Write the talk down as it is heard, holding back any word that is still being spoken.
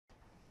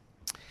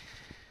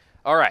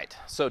All right,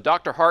 so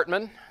Dr.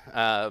 Hartmann,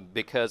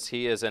 because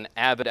he is an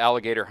avid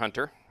alligator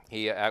hunter,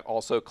 he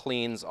also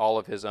cleans all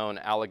of his own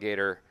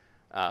alligator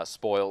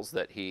spoils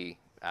that he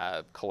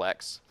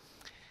collects.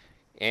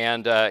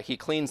 And he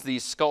cleans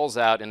these skulls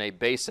out in a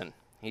basin.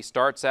 He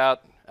starts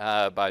out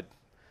by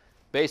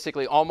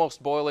basically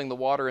almost boiling the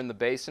water in the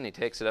basin. He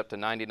takes it up to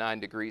 99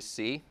 degrees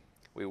C.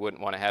 We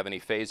wouldn't want to have any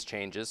phase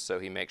changes, so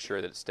he makes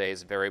sure that it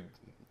stays very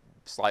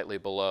slightly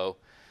below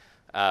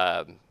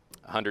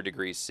 100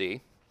 degrees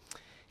C.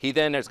 He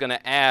then is going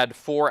to add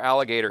 4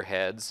 alligator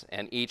heads,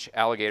 and each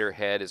alligator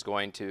head is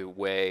going to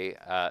weigh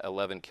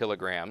 11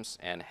 kilograms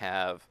and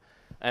have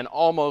an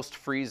almost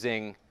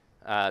freezing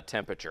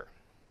temperature.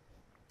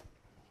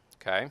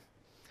 Okay?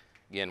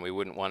 Again, we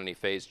wouldn't want any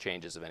phase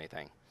changes of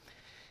anything.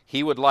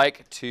 He would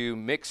like to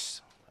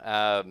mix,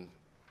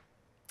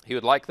 he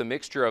would like the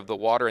mixture of the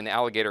water and the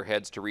alligator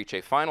heads to reach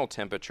a final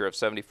temperature of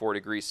 74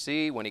 degrees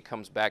C when he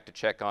comes back to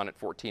check on it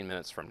 14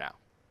 minutes from now.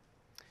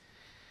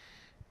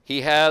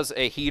 He has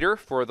a heater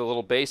for the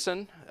little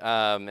basin,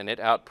 and it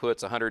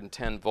outputs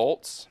 110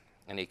 volts,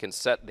 and he can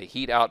set the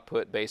heat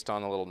output based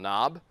on a little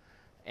knob,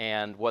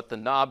 and what the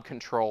knob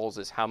controls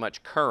is how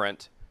much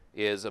current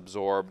is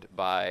absorbed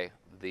by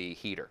the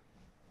heater.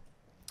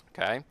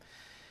 Okay?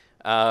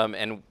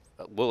 And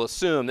we'll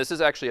assume, this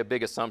is actually a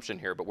big assumption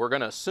here, but we're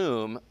going to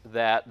assume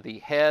that the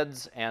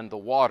heads and the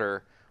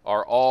water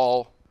are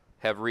all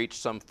have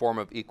reached some form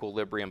of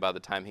equilibrium by the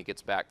time he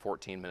gets back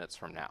 14 minutes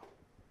from now.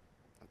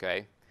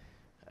 Okay?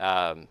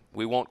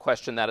 We won't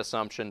question that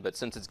assumption, but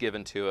since it's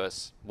given to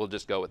us, we'll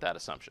just go with that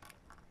assumption.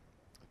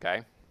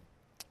 Okay?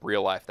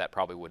 Real life, that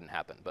probably wouldn't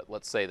happen, but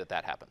let's say that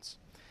that happens.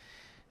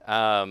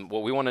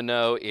 What we want to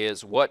know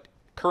is what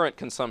current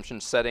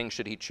consumption setting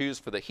should he choose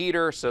for the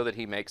heater so that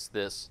he makes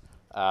this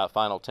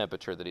final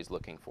temperature that he's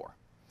looking for.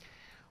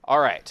 All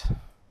right.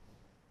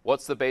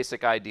 What's the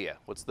basic idea?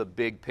 What's the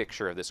big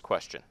picture of this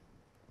question?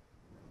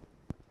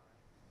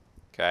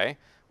 Okay.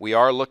 We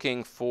are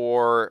looking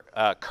for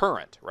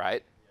current,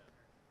 right?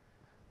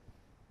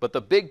 But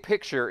the big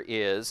picture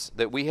is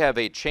that we have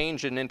a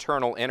change in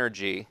internal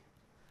energy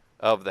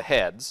of the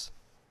heads,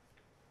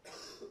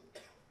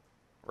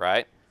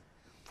 right?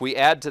 If we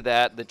add to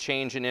that the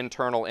change in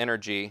internal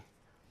energy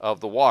of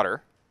the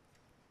water,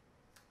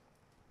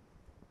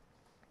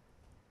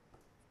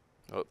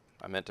 oh,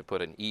 I meant to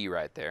put an E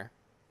right there.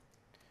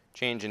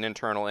 Change in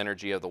internal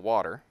energy of the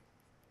water.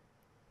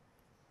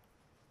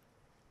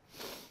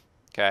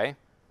 Okay.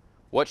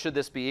 What should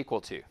this be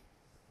equal to?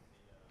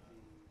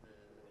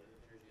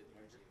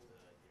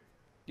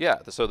 Yeah,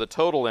 so the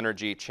total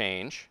energy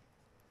change.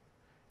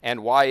 And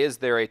why is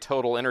there a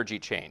total energy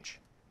change?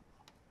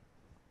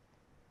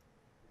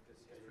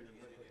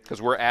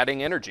 Because we're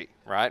adding energy,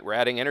 right? We're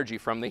adding energy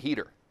from the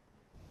heater.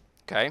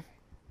 Okay?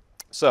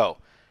 So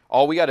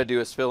all we got to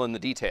do is fill in the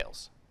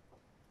details,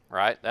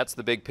 right? That's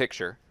the big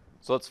picture.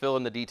 So let's fill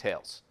in the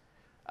details.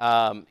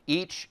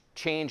 Each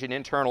change in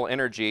internal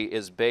energy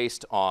is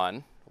based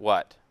on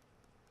what?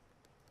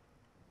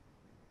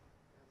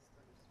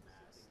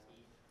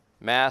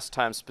 Mass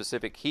times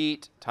specific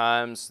heat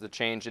times the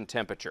change in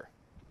temperature.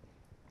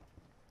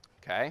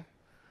 Okay?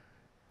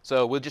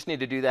 So we'll just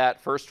need to do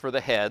that first for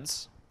the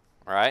heads.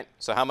 All right?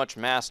 So how much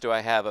mass do I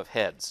have of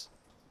heads?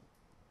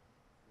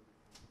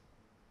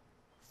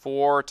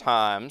 4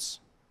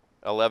 times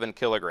 11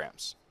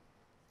 kilograms.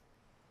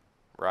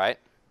 Right?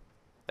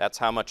 That's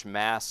how much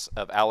mass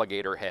of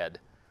alligator head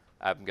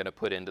I'm going to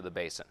put into the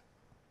basin.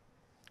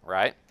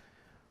 Right?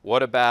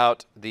 What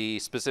about the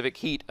specific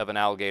heat of an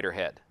alligator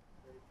head?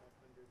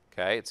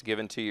 Okay, it's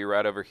given to you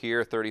right over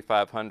here,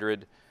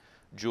 3,500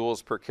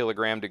 joules per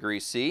kilogram degree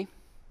C,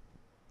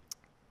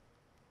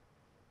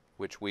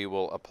 which we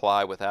will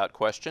apply without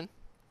question.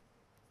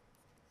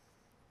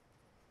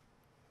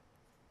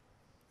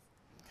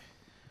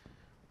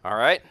 All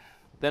right,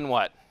 then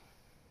what?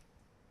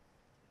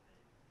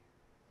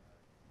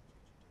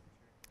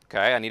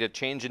 Okay, I need a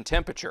change in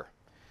temperature.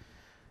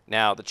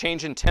 Now, the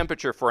change in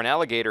temperature for an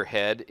alligator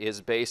head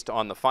is based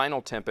on the final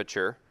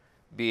temperature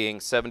being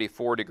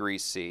 74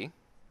 degrees C,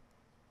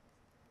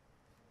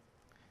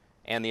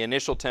 and the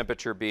initial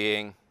temperature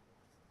being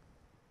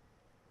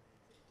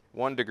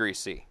 1 degree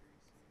C.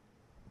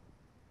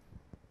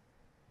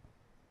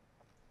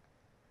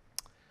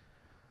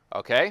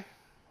 Okay,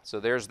 so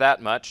there's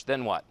that much.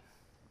 Then what?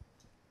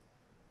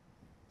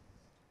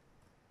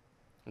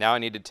 Now I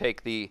need to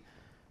take the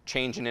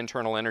change in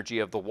internal energy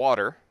of the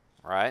water,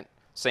 right?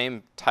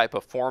 Same type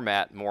of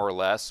format, more or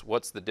less.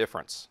 What's the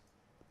difference?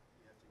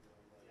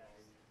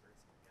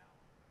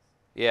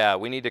 Yeah,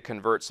 we need to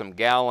convert some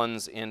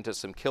gallons into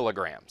some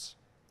kilograms.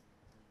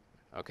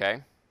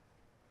 Okay?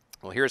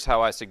 Well, here's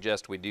how I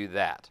suggest we do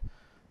that.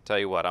 Tell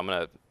you what, I'm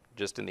going to,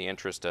 just in the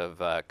interest of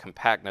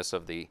compactness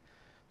of the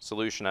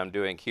solution I'm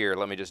doing here,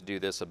 let me just do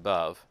this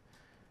above.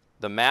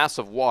 The mass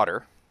of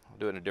water, I'll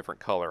do it in a different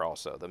color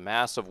also. The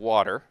mass of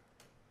water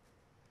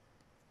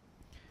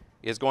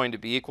is going to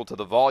be equal to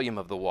the volume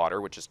of the water,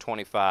 which is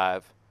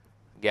 25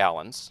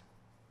 gallons.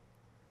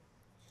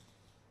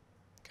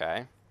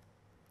 Okay?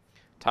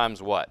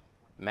 Times what?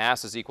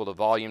 mass is equal to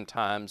volume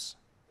times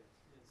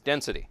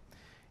density.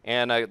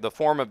 And the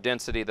form of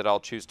density that I'll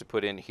choose to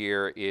put in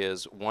here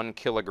is 1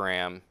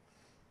 kilogram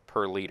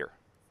per liter.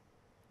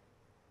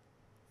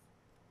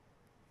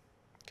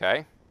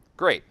 Okay,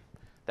 great.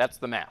 That's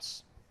the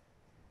mass.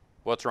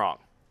 What's wrong?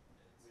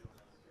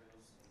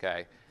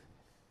 Okay.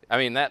 I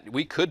mean, that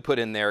we could put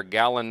in there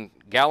gallon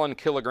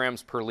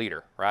kilograms per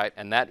liter, right?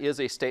 And that is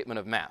a statement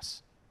of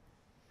mass.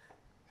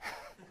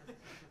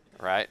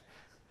 Right?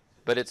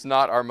 But it's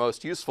not our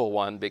most useful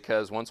one,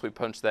 because once we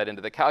punch that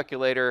into the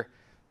calculator,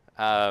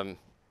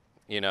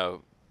 you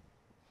know,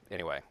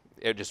 anyway,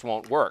 it just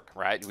won't work,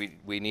 right?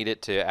 We need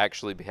it to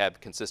actually have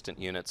consistent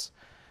units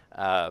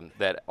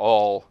that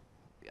all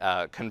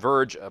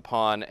converge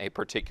upon a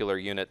particular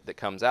unit that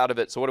comes out of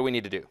it. So what do we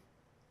need to do?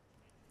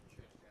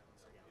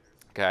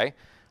 Okay,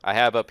 I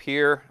have up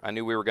here, I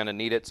knew we were going to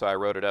need it, so I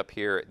wrote it up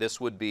here.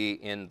 This would be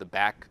in the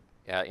back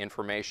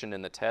information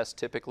in the test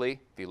typically.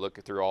 If you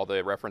look through all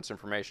the reference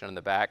information in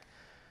the back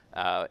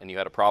and you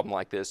had a problem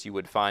like this, you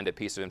would find a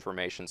piece of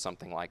information,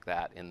 something like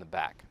that, in the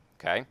back.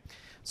 Okay,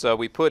 so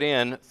we put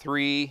in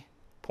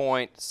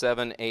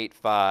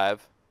 3.785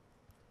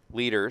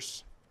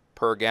 liters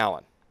per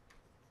gallon,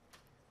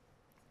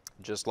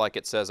 just like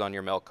it says on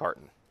your milk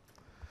carton.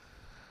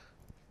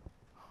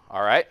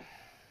 All right,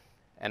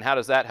 and how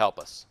does that help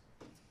us?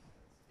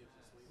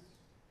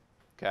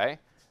 Okay,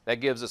 that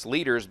gives us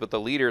liters, but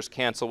the liters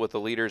cancel with the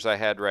liters I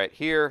had right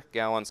here.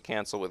 Gallons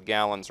cancel with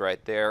gallons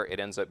right there. It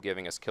ends up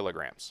giving us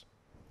kilograms.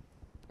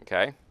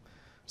 Okay,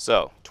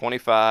 so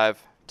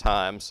 25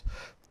 times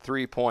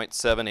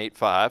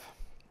 3.785,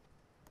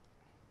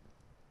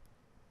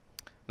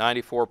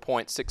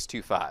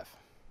 94.625.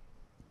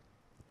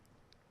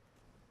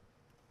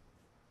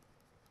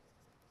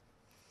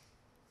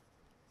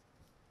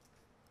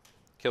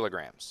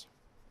 Kilograms.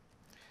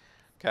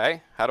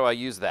 Okay, how do I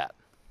use that?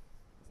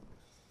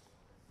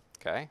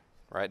 Okay,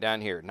 right down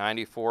here,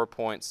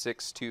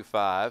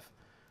 94.625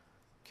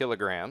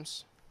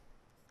 kilograms.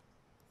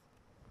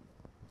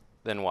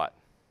 Then what?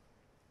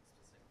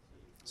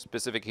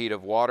 Specific heat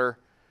of water,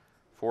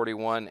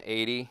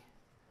 4180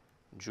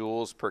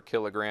 joules per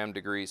kilogram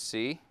degrees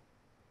C,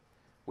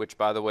 which,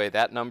 by the way,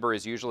 that number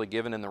is usually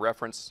given in the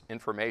reference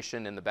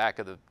information in the back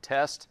of the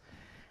test.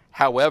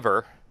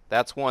 However,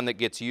 that's one that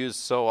gets used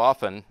so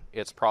often,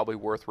 it's probably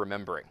worth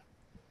remembering,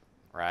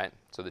 right?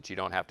 So that you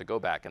don't have to go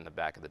back in the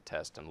back of the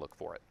test and look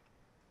for it.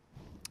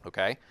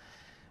 Okay,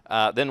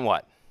 then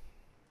what?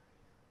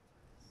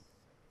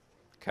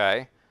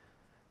 Okay,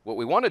 what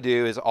we want to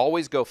do is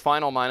always go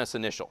final minus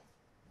initial.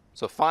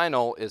 So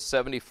final is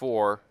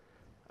 74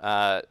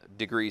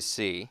 degrees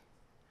C,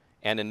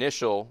 and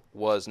initial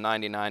was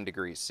 99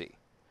 degrees C.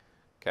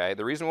 Okay,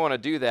 the reason we want to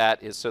do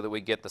that is so that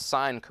we get the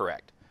sign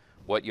correct.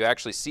 What you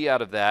actually see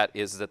out of that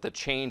is that the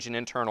change in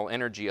internal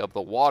energy of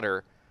the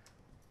water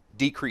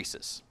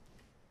decreases,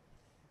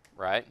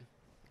 right?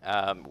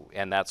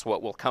 And that's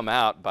what will come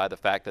out by the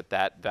fact that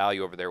that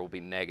value over there will be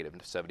negative,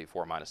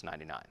 74 minus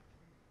 99.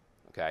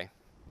 Okay?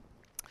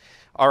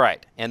 All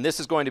right, and this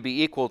is going to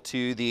be equal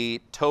to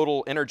the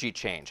total energy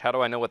change. How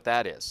do I know what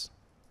that is?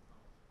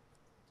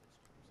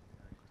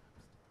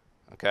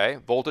 Okay,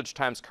 voltage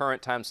times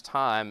current times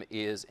time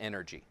is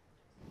energy.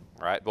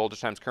 Right?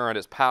 Voltage times current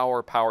is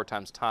power, power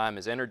times time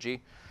is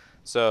energy.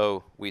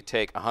 So we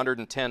take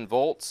 110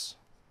 volts.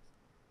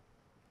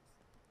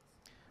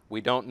 We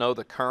don't know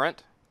the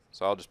current,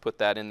 so I'll just put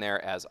that in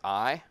there as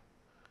I.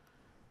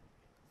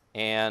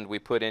 And we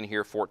put in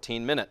here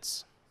 14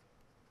 minutes.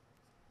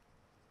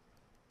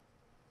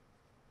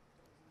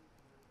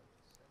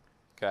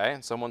 Okay,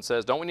 and someone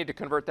says, don't we need to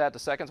convert that to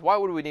seconds? Why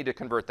would we need to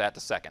convert that to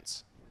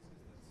seconds?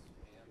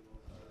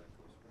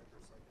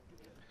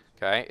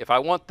 Okay, if I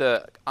want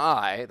the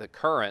I, the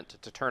current,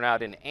 to turn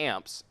out in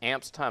amps,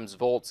 amps times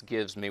volts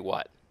gives me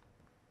what?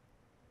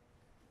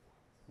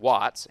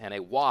 Watts, and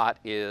a watt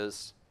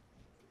is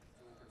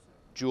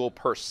joule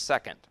per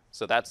second.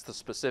 So that's the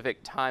specific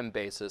time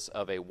basis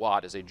of a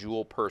watt, is a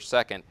joule per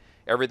second.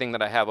 Everything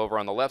that I have over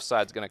on the left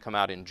side is going to come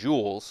out in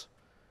joules,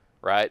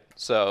 right?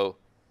 So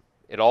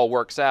it all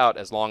works out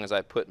as long as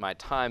I put my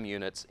time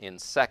units in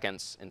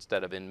seconds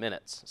instead of in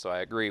minutes. So I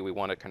agree, we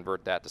want to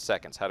convert that to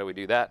seconds. How do we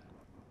do that?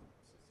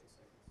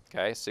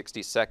 Okay,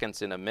 60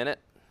 seconds in a minute.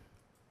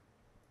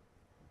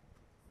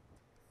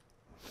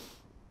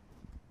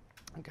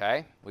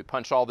 Okay, we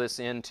punch all this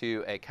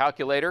into a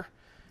calculator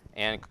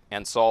and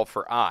solve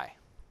for I.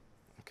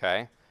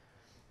 Okay,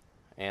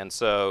 and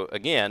so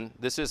again,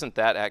 this isn't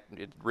that,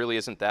 it really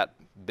isn't that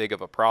big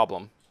of a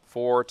problem.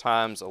 4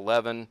 times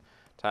 11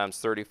 times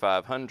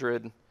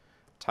 3,500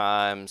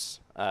 times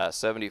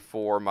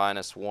 74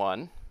 minus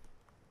 1.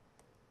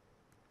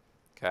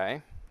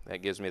 Okay,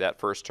 that gives me that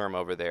first term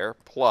over there,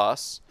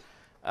 plus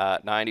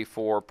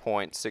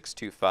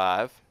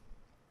 94.625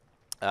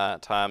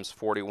 times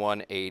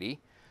 4180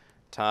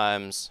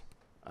 times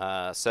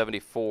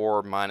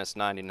 74 minus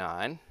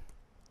 99,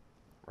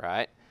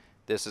 right?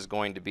 This is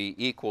going to be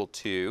equal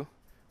to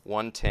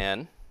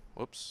 110,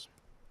 whoops,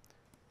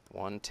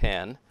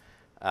 110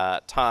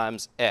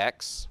 times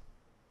x,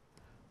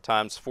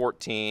 times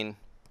 14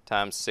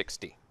 times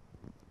 60.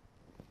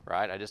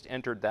 Right? I just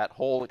entered that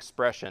whole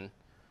expression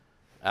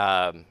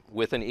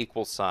with an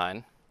equal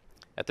sign.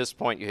 At this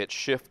point, you hit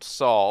Shift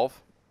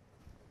Solve.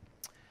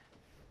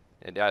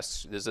 It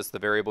asks, is this the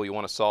variable you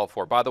want to solve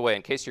for? By the way,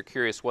 in case you're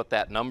curious what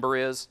that number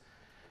is,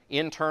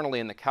 internally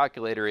in the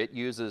calculator, it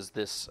uses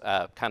this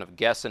kind of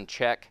guess and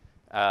check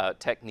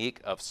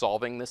technique of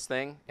solving this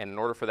thing. And in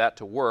order for that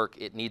to work,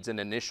 it needs an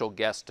initial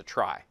guess to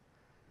try.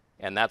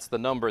 And that's the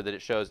number that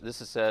it shows. This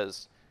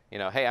says, you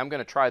know, hey, I'm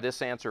going to try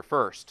this answer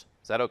first.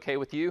 Is that okay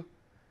with you?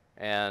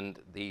 And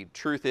the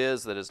truth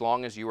is that as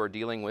long as you are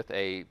dealing with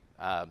a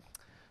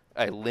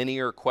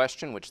linear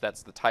question, which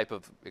that's the type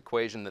of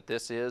equation that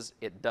this is,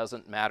 it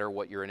doesn't matter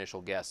what your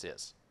initial guess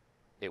is.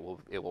 It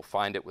will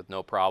find it with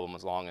no problem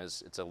as long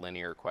as it's a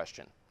linear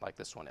question like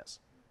this one is.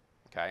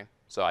 Okay?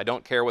 So I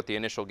don't care what the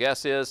initial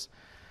guess is.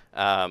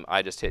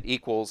 I just hit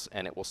equals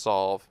and it will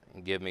solve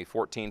and give me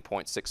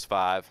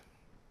 14.65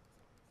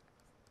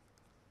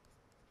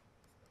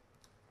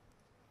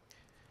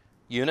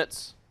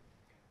 units,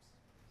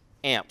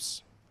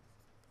 amps.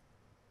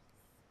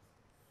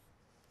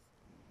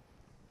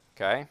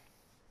 Okay?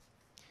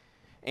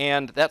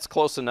 And that's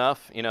close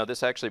enough. You know,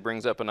 this actually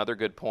brings up another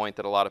good point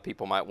that a lot of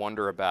people might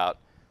wonder about.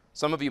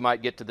 Some of you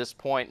might get to this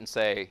point and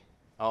say,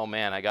 oh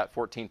man, I got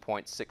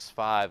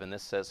 14.65 and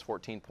this says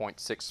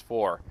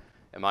 14.64.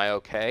 Am I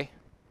okay?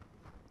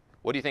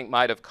 What do you think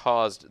might have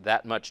caused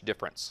that much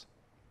difference?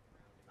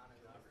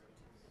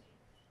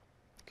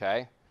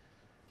 Okay.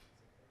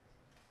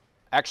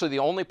 Actually, the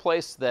only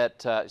place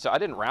that, so I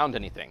didn't round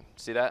anything.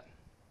 See that?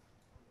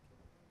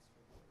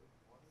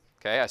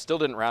 Okay, I still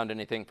didn't round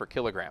anything for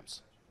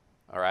kilograms.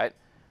 All right.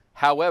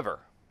 However,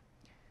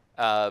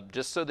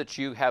 just so that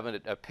you have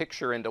a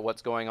picture into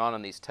what's going on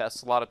in these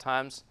tests a lot of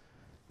times,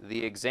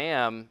 the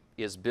exam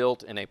is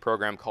built in a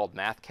program called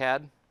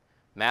MathCAD.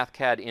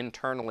 MathCAD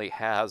internally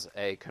has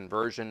a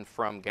conversion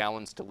from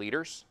gallons to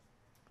liters.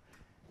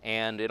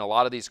 And in a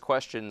lot of these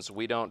questions,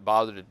 we don't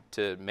bother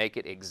to make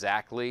it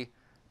exactly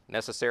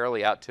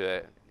necessarily out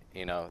to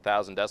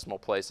 1,000 decimal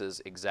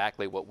places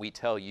exactly what we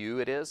tell you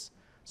it is.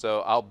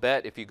 So I'll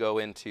bet if you go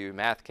into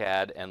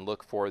MathCAD and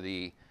look for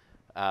the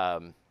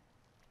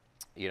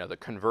the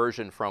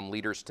conversion from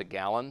liters to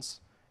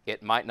gallons,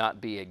 it might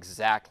not be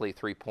exactly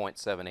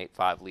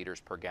 3.785 liters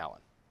per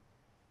gallon.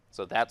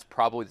 So that's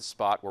probably the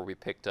spot where we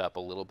picked up a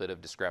little bit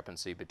of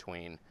discrepancy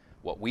between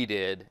what we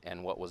did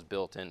and what was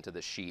built into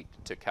the sheet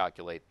to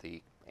calculate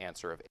the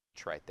answer of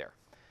H right there.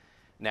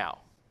 Now,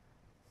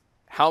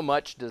 how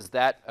much does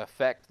that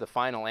affect the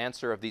final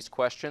answer of these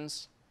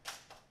questions?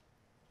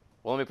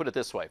 Well, let me put it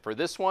this way. For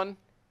this one,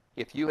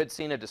 if you had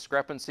seen a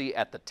discrepancy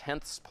at the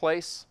tenths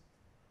place,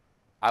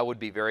 I would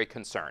be very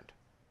concerned,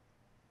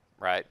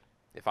 right?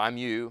 If I'm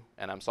you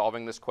and I'm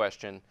solving this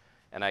question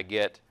and I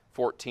get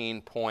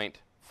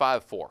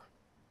 14.54,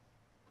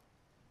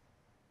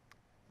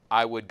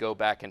 I would go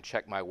back and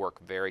check my work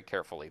very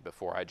carefully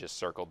before I just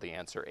circled the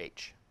answer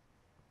H.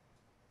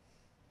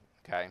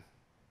 Okay?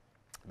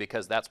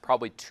 Because that's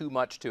probably too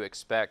much to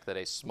expect that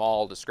a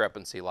small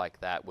discrepancy like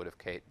that would have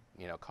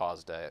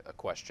caused a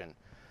question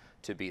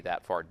to be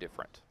that far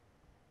different.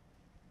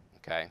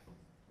 Okay?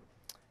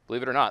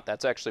 Believe it or not,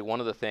 that's actually one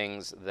of the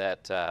things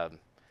that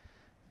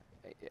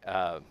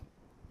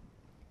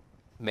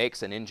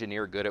makes an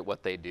engineer good at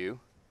what they do.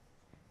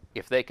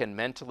 If they can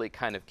mentally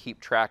kind of keep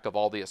track of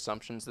all the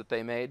assumptions that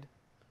they made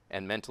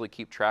and mentally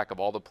keep track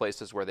of all the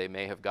places where they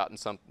may have gotten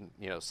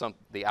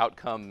the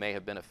outcome may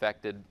have been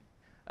affected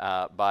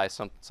by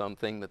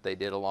something that they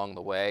did along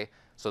the way,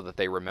 so that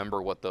they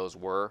remember what those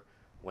were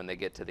when they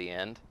get to the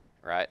end,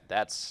 right?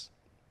 That's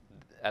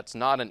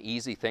not an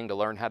easy thing to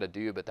learn how to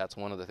do, but that's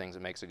one of the things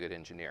that makes a good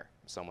engineer,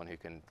 someone who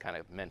can kind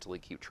of mentally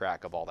keep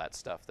track of all that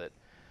stuff that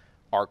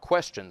are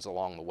questions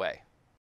along the way.